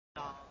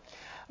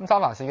咁三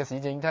藩市嘅市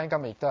政廳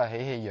今日亦都係喜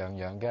氣洋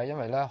洋嘅，因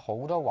為咧好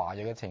多華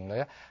裔嘅情侶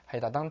咧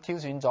係特登挑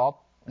選咗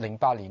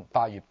08年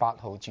8月8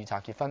號註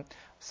冊結婚，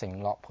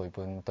承諾陪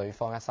伴對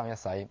方一生一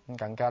世，咁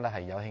更加咧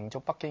係有慶祝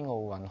北京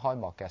奧運開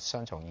幕嘅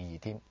雙重意義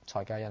添。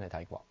蔡嘉欣你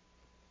睇過。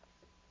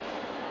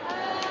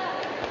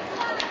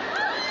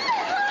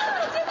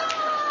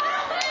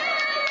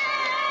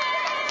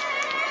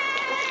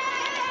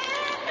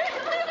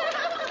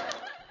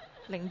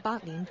08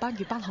年8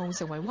月8號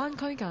成為灣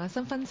區嘅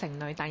新婚情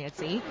侶大日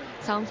子，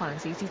三藩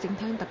市市政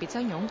廳特別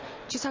擠擁，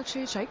註冊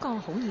處取個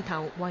好意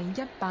頭，為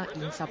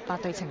128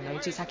對情侶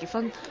註冊結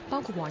婚，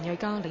包括華裔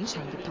嘅李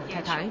長業同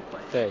太太。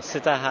對，是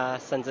在他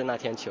生日那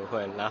天求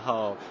婚，然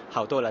後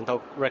好多人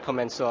都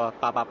recommend 說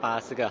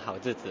888是個好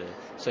日子，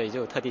所以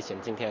就特地選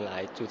今天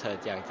來註冊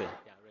這樣子。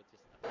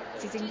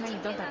市政廳亦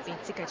都特別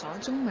設計咗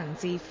中文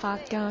字法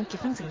嘅結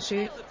婚證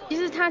書。其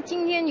實他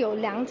今天有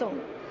兩種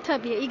特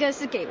別，一個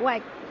是給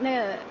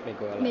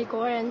美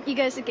國人，一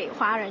個是給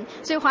華人，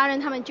所以華人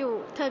他們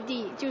就特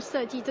地就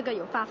設計這個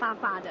有發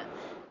的。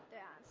對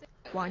啊，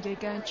華裔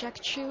嘅 Jack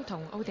Chiu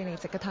同奧地利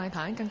籍嘅太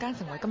太更加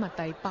成為今日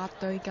第8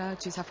對嘅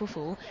註冊夫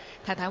婦。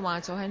太太話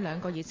早喺2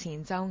個月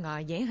前就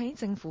捱夜喺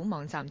政府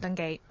網站登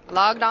記。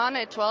Logged on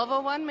at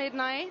 12:01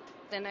 midnight,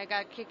 then I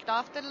got kicked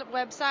off the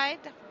website.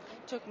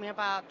 Took me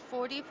about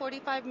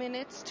 45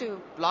 minutes to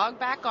log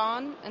back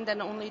on, and then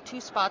only 2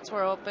 spots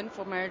were open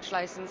for marriage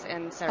license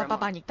and ceremony.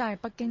 888亦都係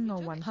北京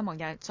奧運開幕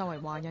日，作為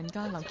華人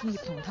嘅劉建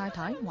業同太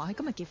太話喺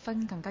今日結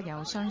婚更加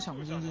有雙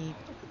重意義。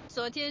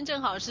昨天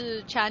正好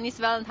是 Chinese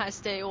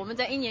Valentine's Day， 我們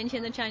在1年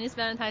前的 Chinese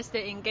Valentine's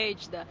Day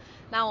engaged 的，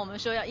那我們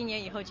說要1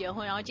年以後結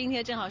婚，然後今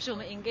天正好是我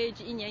們 engage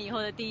 1年以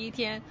後的第一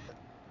天。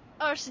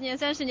20年、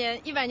30年、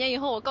100年以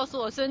後，我告訴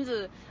我孫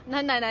子，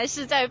他奶奶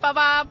是在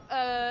2008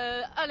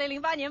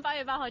年8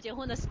月8號結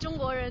婚的，是中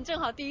國人，正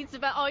好第一次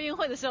辦奧運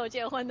會的時候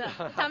結婚的，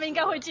他們應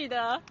該會記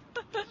得。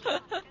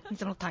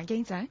26台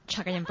記者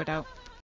蔡嘉欣報道。